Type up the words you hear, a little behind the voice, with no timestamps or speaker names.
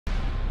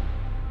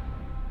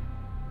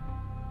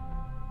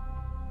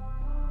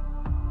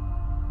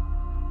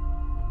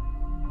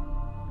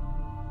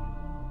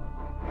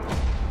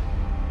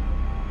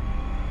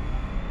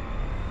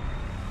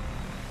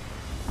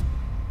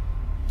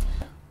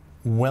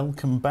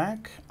Welcome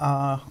back.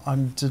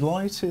 I'm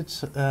delighted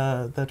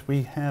that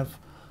we have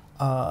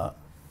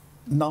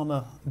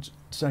Nana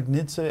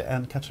Dzagnidze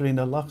and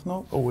Katerina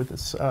Lagno with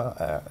us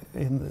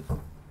in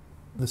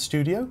the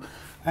studio.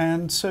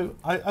 And so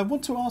I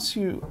want to ask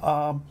you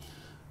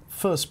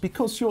first,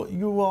 because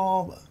you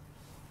are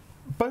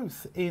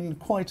both in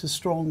quite a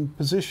strong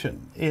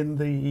position in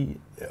the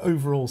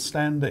overall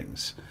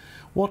standings.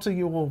 What are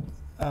your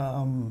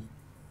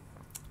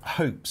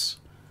hopes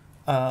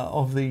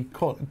of the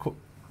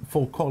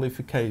for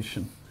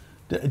qualification?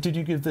 Did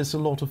you give this a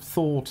lot of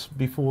thought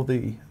before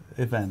the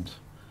event?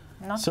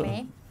 Not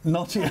me.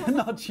 Not you.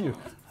 Not you.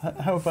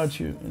 How about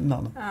you,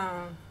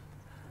 Nana?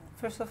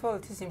 First of all,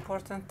 it is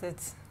important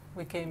that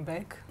we came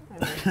back.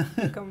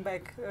 We come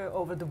back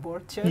over the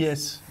board chess.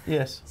 Yes.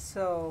 Yes.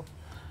 So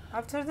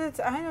after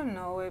that, I don't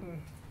know.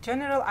 In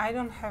general, I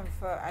don't have.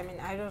 I mean,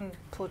 I don't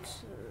put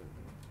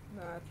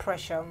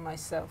pressure on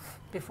myself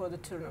before the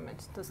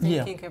tournament to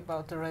think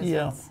about the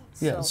results.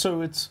 Yeah.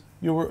 So it's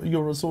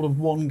you're a sort of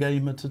one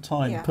game at a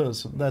time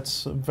person.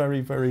 That's a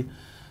very, very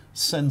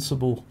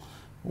sensible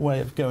way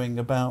of going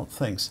about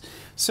things.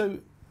 So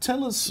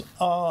tell us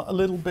a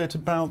little bit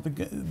about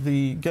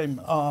the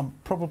game.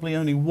 Probably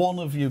only one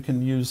of you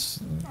can use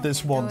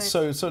this one.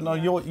 So now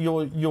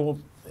you're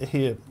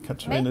here,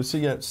 Katerina. Me? So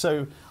yeah.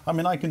 So I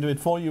mean, I can do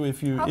it for you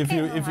if you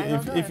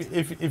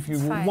if you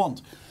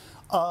want.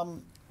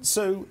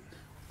 So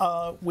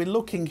we're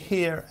looking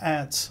here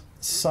at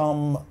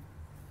some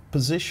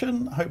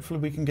position. Hopefully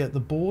we can get the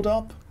board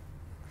up.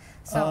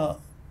 So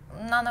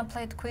Nana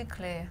played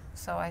quickly,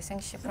 so I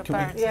think she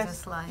prepared the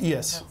slide.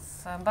 Yes.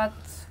 But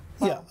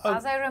well,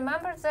 as I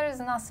remember, there is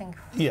nothing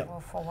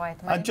for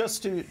white. And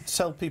just to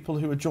tell people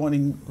who are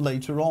joining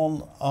later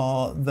on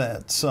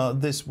that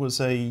this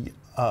was a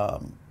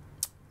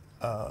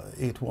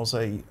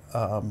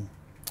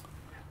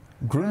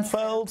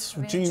Grunfeld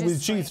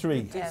with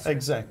G3. Yes.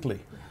 Exactly.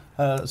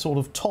 Sort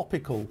of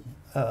topical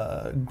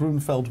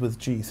Grunfeld with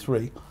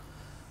G3.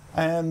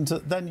 And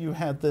then you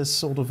had this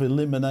sort of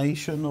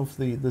elimination of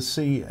the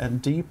C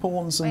and D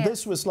pawns, and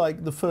this was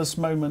like the first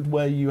moment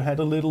where you had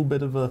a little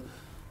bit of a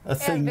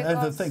think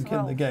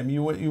in the game.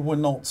 You were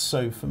not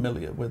so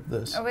familiar with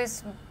this.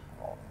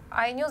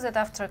 I knew that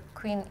after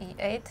Queen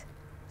E8,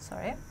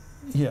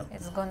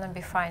 it's gonna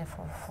be fine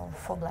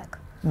for black.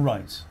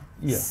 Right.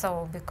 Yeah.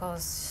 So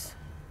because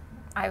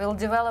I will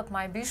develop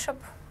my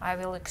bishop, I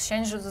will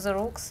exchange the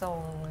rook.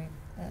 So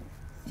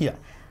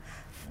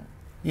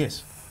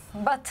yes.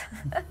 But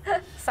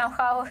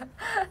somehow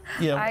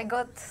I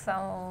got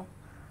some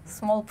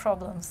small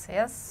problems.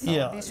 Yes.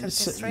 So bishop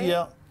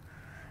E3.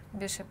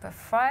 Bishop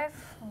F5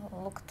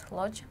 looked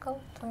logical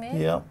to me.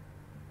 Yeah.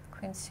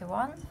 Queen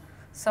C1.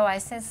 So I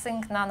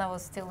think Nana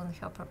was still in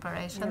her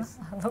preparation. Yes.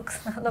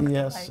 looked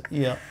like.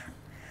 Yeah.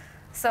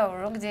 So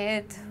Rook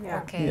D8.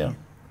 Okay. Yeah.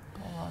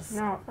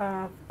 No,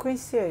 Queen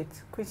C8.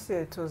 Queen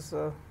C8 was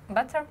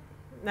better.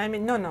 I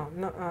mean, no.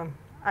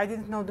 I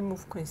didn't know the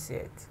move Queen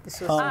C8. This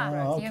was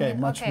okay.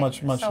 Much so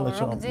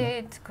later Rook on.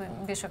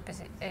 D8, Bishop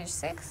is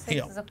H6.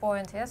 It's the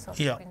point, yes, of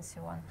Queen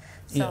C1.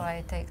 So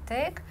I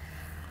take.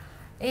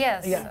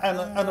 Yes. Yeah,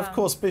 and of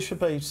course Bishop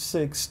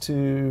H6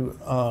 to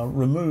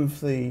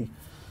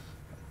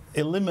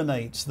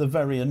eliminate the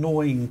very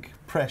annoying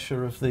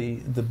pressure of the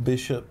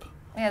bishop.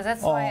 Yeah,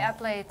 that's why I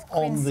played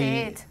Queen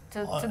C8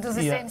 to do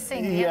the same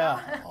thing.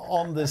 Yeah,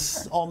 on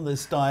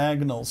this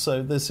diagonal.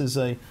 So this is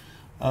a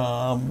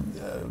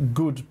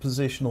good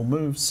positional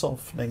move,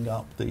 softening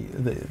up the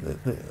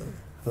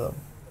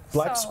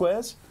black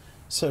squares.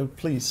 So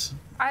please.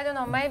 I don't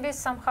know. Maybe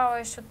somehow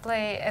I should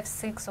play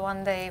F6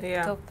 one day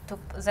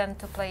then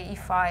to play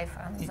E5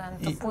 and then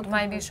to put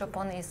my bishop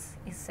on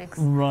E6.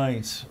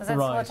 Right. That's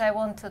what I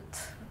wanted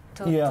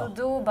to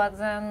do, but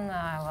then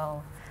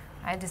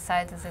I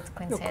decided that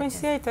Queen C8. Queen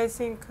C8, I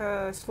think,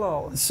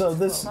 slow. So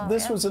this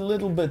was a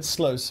little bit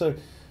slow. So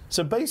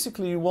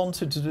basically, you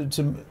wanted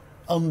to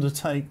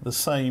undertake the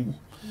same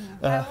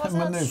I was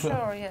maneuver. not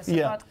sure, yes,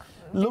 about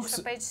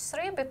Bishop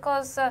H3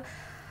 because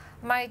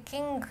my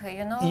king,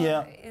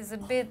 is a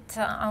bit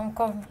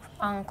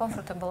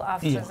uncomfortable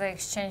after the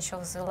exchange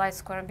of the light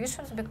square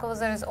bishops because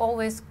there is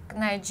always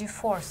knight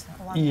G4.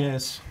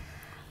 Yes.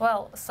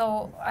 Well,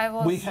 so I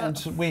was.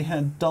 We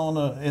had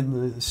Dana in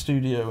the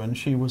studio, and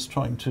she was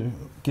trying to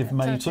give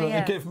mate.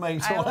 Give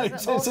mate. I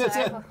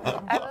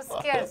was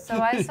scared,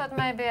 so I thought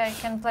maybe I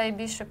can play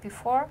Bishop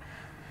E4.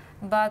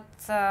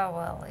 But,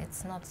 well,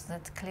 it's not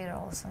that clear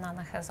also.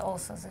 Nana has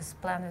also this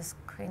plan with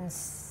Queen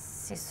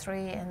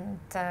C3 and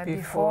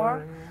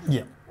B4.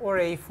 Yeah. Or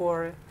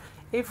A4.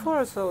 A4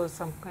 also is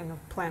some kind of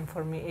plan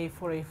for me,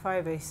 A4,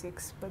 A5,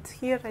 A6. But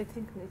here I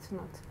think it's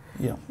not.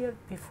 Yeah. Here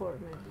B4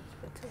 maybe it's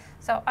better.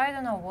 So I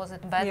don't know, was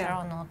it better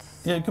or not?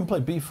 So yeah, you can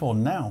play B4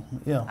 now.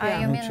 Yeah.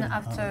 You mean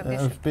after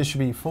Bishop? Bishop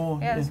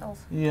E4. Yeah, it's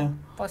also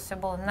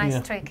possible. Nice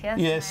trick, yes?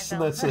 Yes,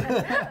 that's it.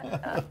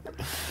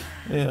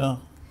 Yeah.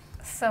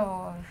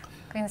 So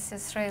Queen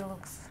C3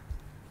 looks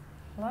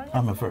logical.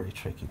 I'm a very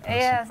tricky person.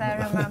 Yes, I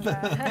remember.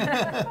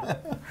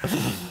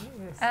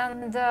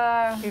 And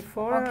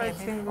B4 I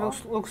think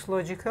looks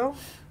logical.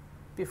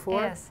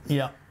 before. Yes.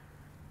 Yeah.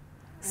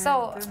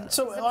 So,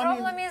 So, the I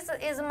problem mean,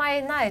 is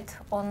my knight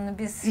on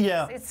b6.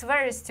 Yeah. It's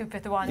very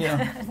stupid one,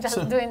 Yeah.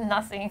 just doing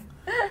nothing.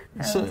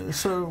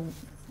 so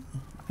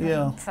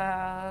yeah. And,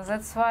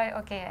 that's why,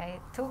 okay, I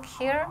took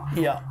here,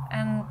 Yeah.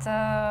 and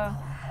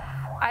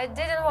I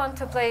didn't want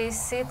to play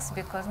e6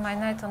 because my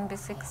knight on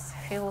b6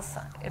 feels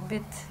a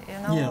bit, you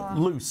know. Yeah,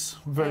 loose,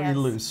 very yes.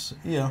 loose.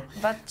 Yeah.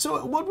 But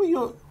So, what were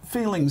your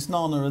feelings,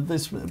 Nana, at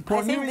this point?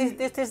 I think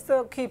this is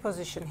the key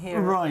position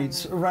here. Right,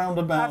 around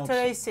about. After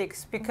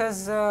a6,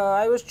 because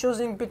I was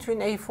choosing between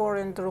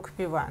a4 and rook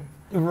b1.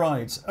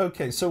 Right.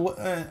 Okay. So,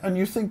 and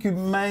you think you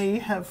may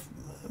have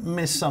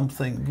missed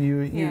something?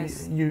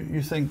 Yes.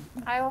 You think?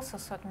 I also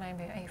thought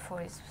maybe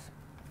a4 is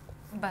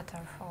better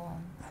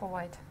for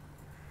white.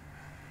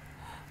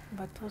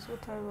 But was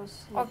what I was.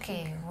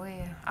 Okay,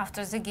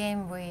 after the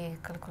game we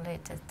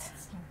calculated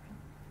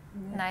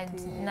knight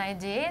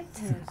d8. Yes.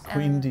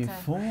 Queen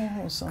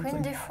d4 or something?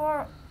 Queen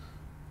d4.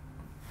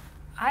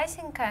 I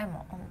think I'm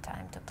on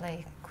time to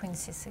play queen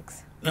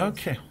c6.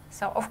 Okay.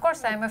 So of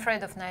course I'm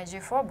afraid of knight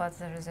g4, but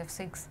there is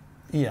f6,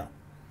 Yeah.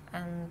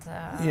 and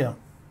Yeah.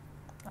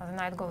 the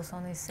knight goes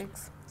on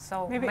e6.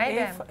 So Maybe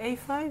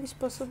a5 is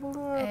possible.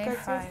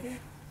 A5.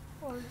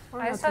 Or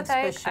I not thought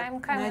special. I'm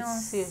coming Knight on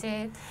C8.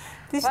 c8.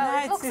 This Well,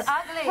 knight it looks is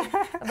ugly,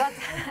 but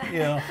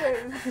Yeah.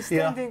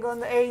 standing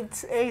on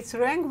eighth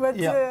rank, but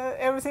Yeah.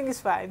 everything is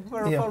fine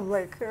for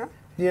black. Huh?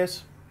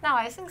 Yes. no,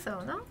 I think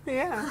so. No.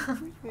 Yeah,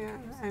 yeah.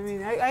 I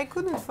mean, I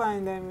couldn't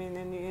find, I mean,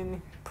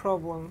 any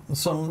problem.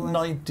 So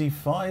knight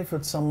d5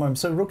 at some moment.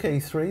 So rook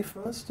a3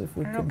 first, if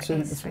we Rook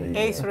consider A3.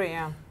 A3,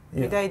 yeah.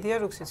 Yeah. With idea,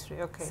 rook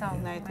c3. Okay. So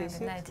Knight maybe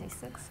a6. knight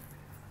e6.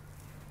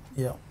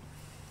 Yeah.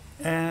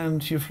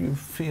 And you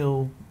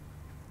feel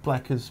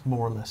black is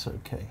more or less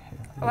okay here.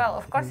 Well,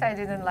 of course I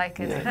didn't like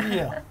it. Yeah.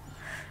 Yeah.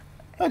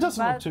 It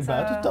doesn't look But, too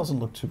bad. It doesn't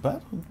look too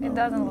bad. It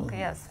doesn't look,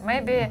 yes.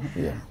 Maybe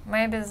Yeah.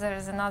 maybe there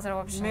is another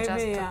option Maybe,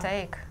 just yeah. to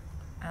take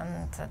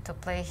and to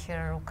play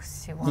here rook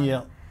c1.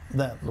 Yeah.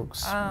 That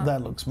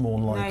looks more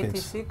like Knight it.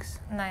 e6.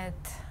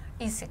 Knight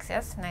e6,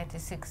 yes, knight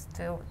e6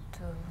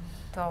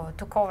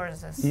 to cover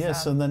this.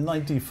 Yes, and then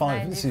knight d5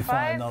 knight is d5,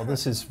 fine. Now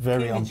this is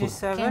very King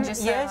unpleasant. g7. King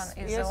g7 Yes,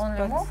 is yes, the only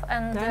but move,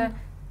 and then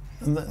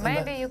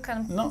maybe you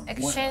can no,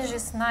 exchange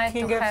this knight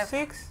King to have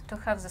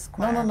f6. the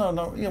square.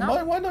 No. Yeah,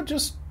 No? why not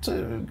just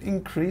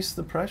increase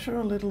the pressure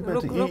a little bit?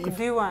 Rook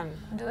d1.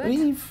 Do it.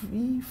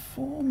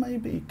 E4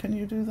 maybe. Can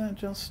you do that?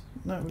 Just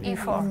no.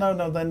 E4.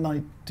 No. Then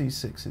knight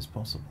d6 is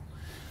possible.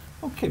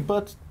 Okay,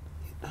 but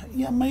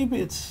yeah, maybe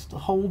it's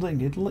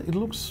holding. It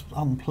looks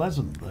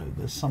unpleasant though.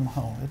 There's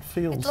somehow it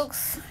feels. It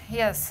looks,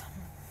 yes.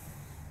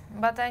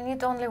 But I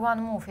need only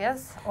one move,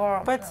 yes?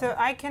 Or But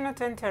I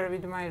cannot enter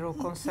with my rook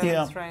on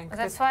 7th rank.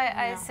 that's But, why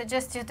yeah. I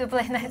suggest you to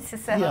play knight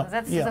c7. Yeah,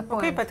 That's yeah. the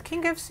point. Okay, but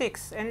king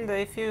f6, and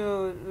if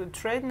you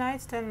trade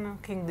knights, then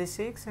king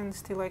d6, and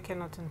still I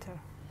cannot enter.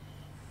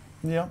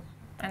 Yeah.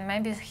 And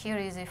maybe here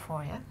is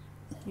e4, yeah?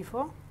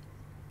 e4?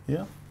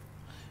 Yeah.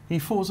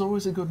 E4 is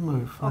always a good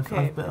move.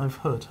 Okay. I've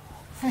heard.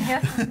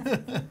 Yeah.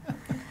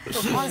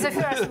 On the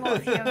first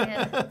move, you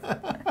mean.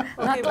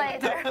 Not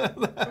later.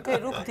 Okay,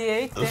 rook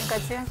d8, then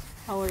Katya,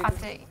 how are you?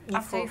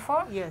 After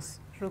e4? Yes,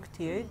 rook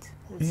d8,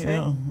 let's say.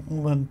 Yeah.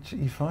 Then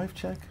e5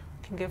 check.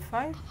 King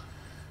f5.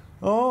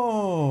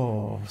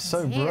 Oh,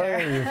 so Here.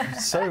 brave,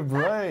 so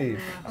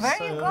brave.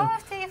 Where you go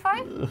after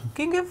e5?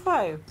 King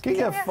f5. King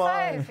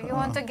F5. You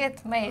want to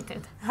get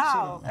mated.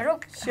 How?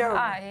 Rook. Sure.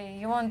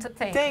 You want to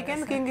take. Take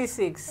and this. king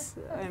e6.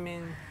 I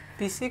mean,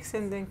 b6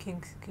 and then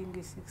king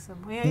e6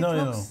 somehow. Yeah, it No,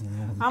 looks oh,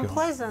 God.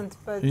 unpleasant,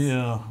 but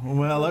Yeah.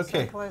 Well, looks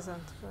okay.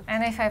 unpleasant. But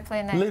And if I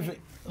play knight.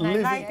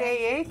 knight Yeah.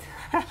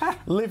 a8.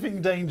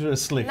 living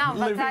dangerously. No, but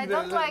living I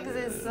don't like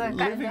this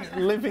kind of.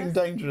 living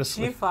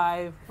dangerously.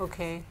 g5.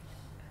 Okay.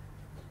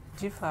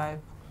 g5.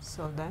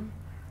 So then,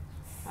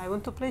 I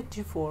want to play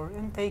g4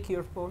 and take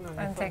your pawn on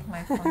And f5. take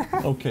my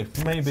pawn. Okay,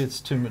 maybe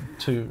it's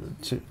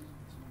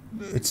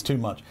it's too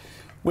much.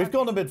 We've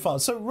gone a bit far.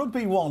 So rook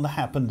b1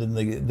 happened in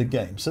the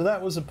game. So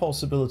that was a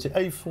possibility.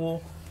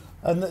 A4,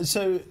 and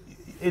so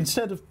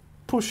instead of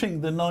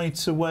pushing the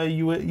knights away,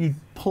 you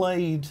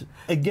played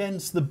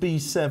against the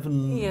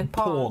b7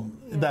 pawn.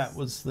 Yes. That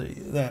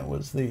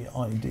was the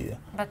idea.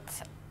 But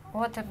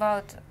what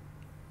about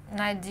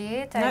knight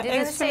d8? No, I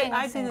didn't say actually,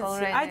 anything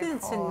already. I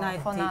didn't say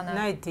for Nana.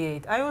 knight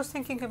d8. I was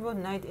thinking about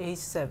knight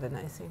a7,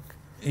 I think.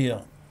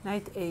 Yeah.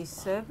 Knight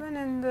a7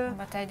 and...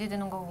 But I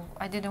didn't go.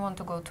 I didn't want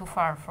to go too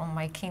far from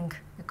my king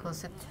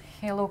because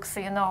he looks,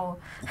 you know.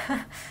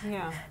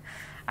 yeah.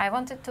 I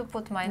wanted to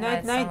put my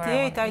Knight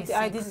somewhere d8, on e6.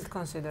 I didn't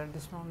consider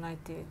this one, knight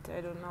d8.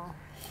 I don't know.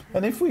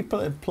 And if we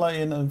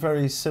play in a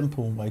very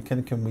simple way,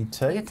 can we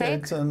take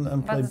take, it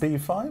and play but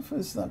b5?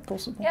 Is that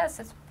possible? Yes,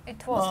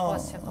 it was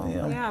possible.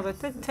 Yeah. Yeah, but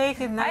then take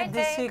it knight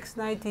d6,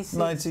 knight d6.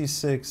 Knight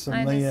e6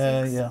 and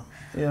Knight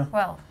yeah.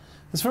 Well,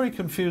 It's very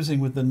confusing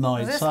with the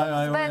knights. this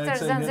was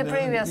better than the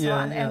previous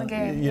one in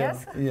game,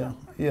 yes?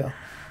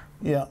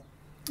 Yeah.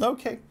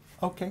 Okay.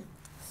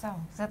 so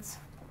that's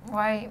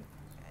why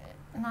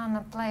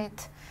Nana played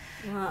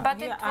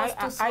But it was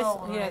too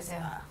slow. Yes.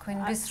 Queen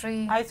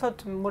b3. I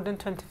thought more than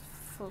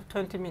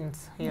 20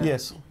 minutes here.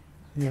 Yes.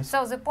 Yes.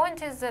 So the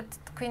point is that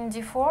Queen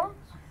d4.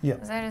 Yeah.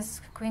 There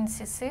is Queen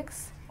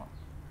c6.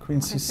 Queen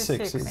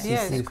c6.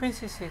 Yes, Queen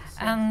c6.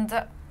 And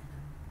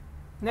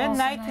then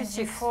also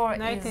 96.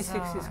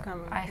 96 is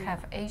coming. I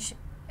have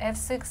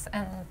f6,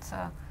 and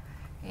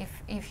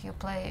if you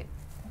play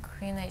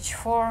Queen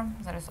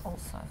h4, there is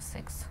also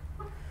f6.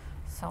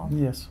 So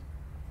yes.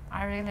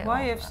 I really.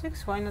 Why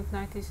f6? Why not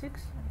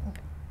 96?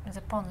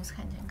 The pawn is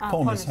hanging.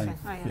 Pawn is hanging.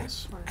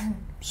 Yes.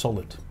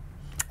 Solid.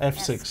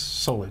 F6, yes.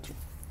 Solid.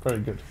 Very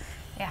good.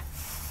 Yeah.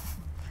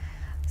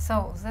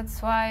 So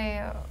that's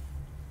why.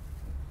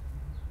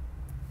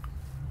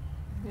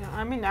 Yeah,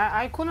 I mean,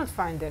 I couldn't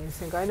find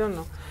anything. I don't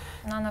know.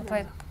 Nana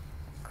played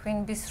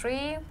Queen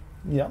b3.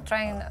 Yeah.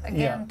 Trying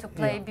again to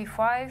play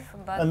b5,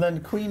 but and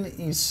then Queen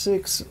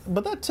e6,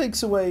 but that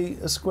takes away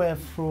a square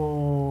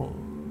for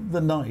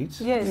the knight.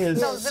 Yes. Yes.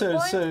 No, So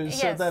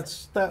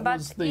that but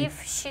was the.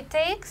 If she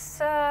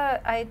takes,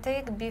 I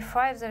take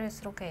b5. There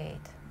is rook a8.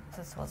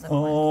 That was the point.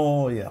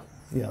 Oh yeah,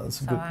 yeah.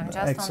 That's a good. So I'm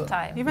just on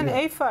time. Even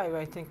a5,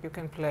 I think you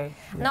can play.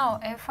 Yeah. No,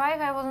 a5.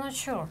 I was not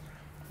sure.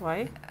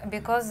 Why?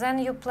 Because then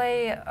you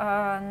play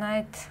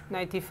knight.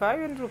 Knight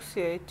e5 and rook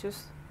c8.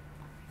 Just.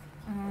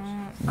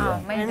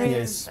 Maybe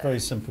it's very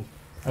simple.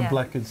 And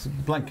black can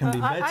be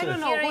better. I don't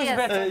know who's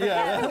better.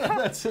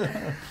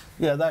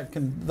 Yeah, that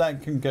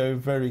can go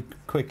very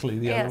quickly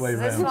the other way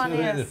this around. One,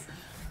 yes.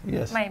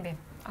 Yes. Maybe.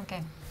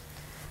 Okay.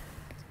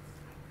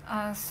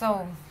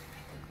 So,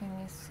 Queen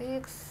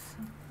e6,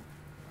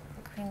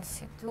 Queen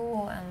c2,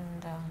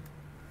 and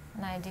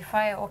knight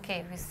d5.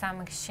 Okay, with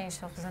some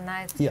exchange of the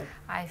knight,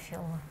 I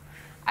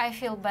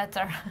feel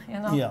better. You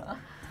know. Yeah.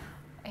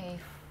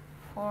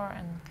 a4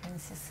 and Queen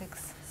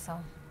c6. So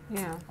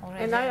yeah,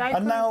 already.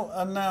 And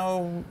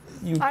now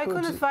you. I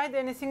couldn't find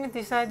anything and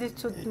decided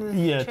to.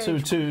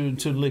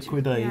 To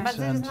liquidate. Yeah. But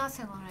there is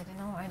nothing already.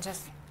 No, I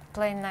just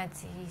play knight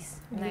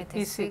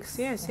e6.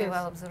 Yes,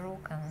 develop the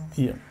rook and.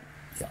 Yeah.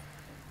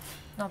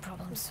 No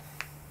problems.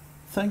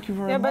 Thank you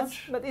very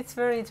much. But it's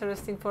very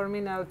interesting for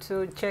me now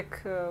to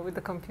check with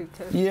the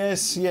computer.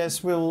 Yes,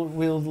 we'll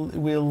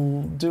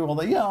do all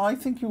that. Yeah, I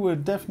think you were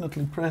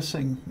definitely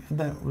pressing.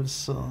 That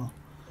was.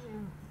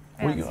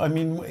 I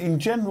mean, in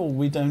general,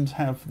 we don't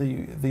have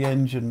the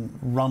engine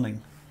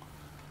running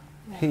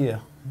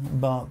here,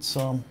 but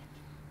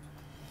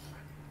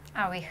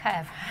we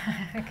have.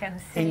 You can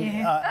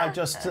see.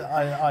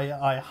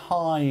 I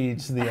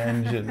hide the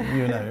engine,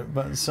 you know.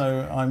 But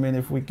so I mean,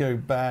 if we go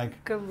back,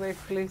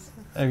 please.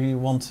 If you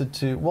wanted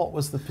to, what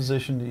was the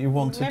position that you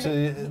wanted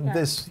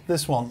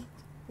this one?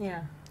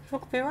 Yeah.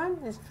 Rook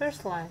b1 is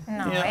first line.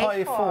 No, yeah,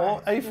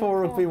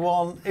 a4, rook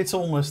b1, it's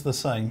almost the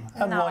same.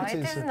 And no, it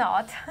is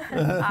not.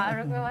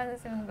 Rook b1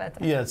 is even better.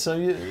 Yeah, so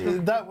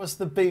that was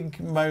the big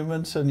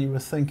moment, and you were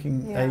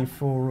thinking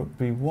a4, rook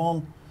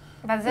b1.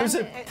 But then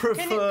it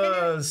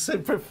prefers.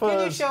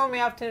 Can you show me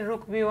after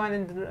rook b1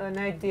 and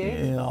knight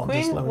d8? Yeah,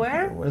 Queen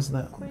where? Where's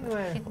that? Queen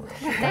where?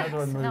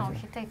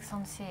 He takes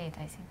on c8,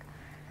 I think.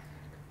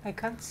 I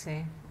can't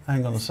see.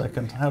 Hang on a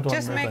second. How do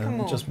just I move make a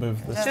move? Just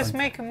move this. Just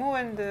make a move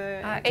and.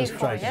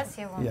 a4, yes,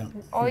 you want. Yeah.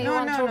 Or you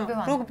want rook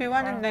b1. Rook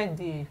b1 and knight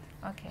d8.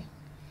 Okay.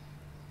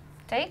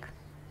 Take.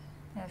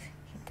 Yes,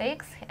 he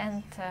takes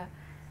and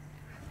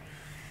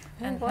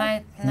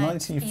knight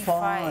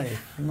 95.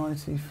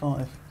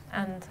 95.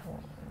 And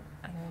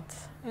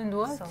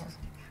what? So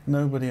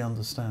nobody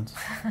understands.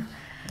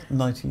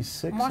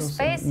 96 more or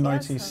space,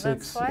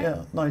 96. Yes,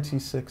 yeah,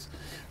 96.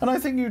 And I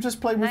think you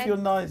just play with your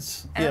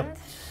knights. And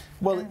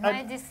well,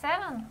 knight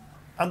d7.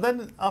 And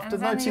then after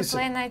and then knight you c6.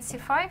 play knight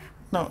c5.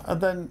 No, and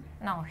then.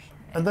 No.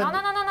 And then No.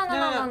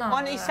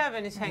 On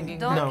e7 is hanging.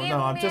 Don't no, give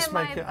I'm me just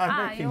my- making.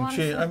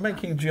 I'm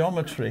making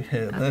geometry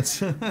here.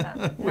 That's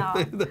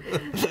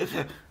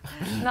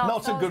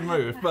not a good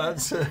move, but.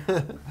 So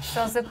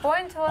the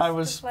point was. I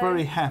was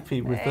very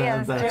happy with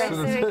that. We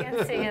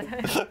can see it.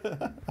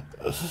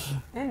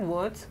 And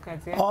what,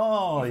 Katya?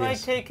 Oh, if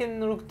yes. I take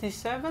in rook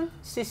d7,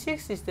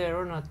 c6 is there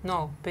or not?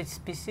 No,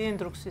 bc and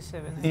rook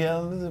c7.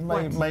 Yeah,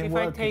 may if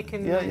work. I take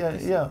in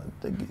yeah.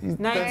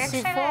 Knight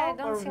Actually, c4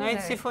 don't or think knight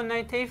there is. c4,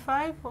 knight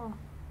a5? Or?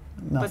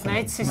 Nothing, but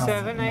knight c7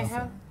 nothing. I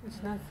have?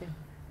 It's nothing.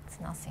 It's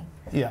nothing.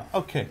 Yeah,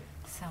 okay.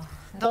 So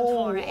don't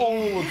worry.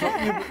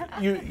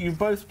 You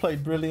both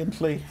played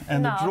brilliantly,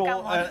 and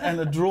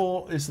a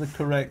draw is the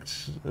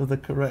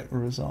correct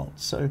result.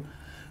 So,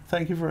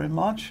 thank you very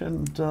much,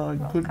 and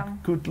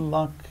good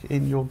luck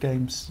in your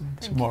games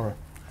tomorrow.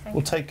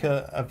 We'll take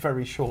a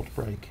very short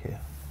break here.